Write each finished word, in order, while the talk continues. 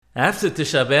After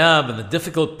Tisha B'Av and the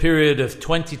difficult period of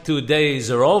 22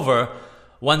 days are over,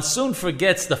 one soon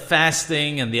forgets the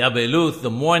fasting and the Abelut, the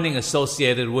mourning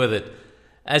associated with it.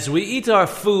 As we eat our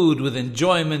food with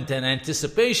enjoyment and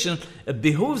anticipation, it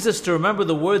behooves us to remember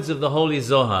the words of the Holy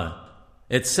Zohar.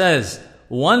 It says,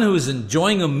 one who is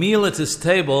enjoying a meal at his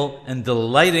table and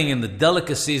delighting in the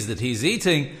delicacies that he's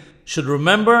eating should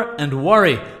remember and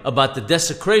worry about the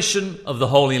desecration of the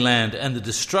Holy Land and the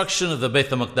destruction of the Beit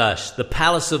HaMikdash, the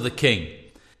palace of the king.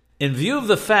 In view of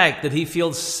the fact that he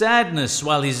feels sadness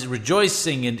while he's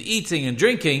rejoicing and eating and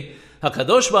drinking,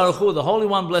 HaKadosh Baruch Hu, the Holy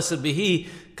One, blessed be He,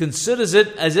 considers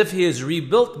it as if he has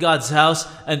rebuilt God's house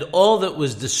and all that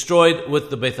was destroyed with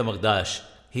the Beit HaMikdash.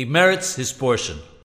 He merits his portion.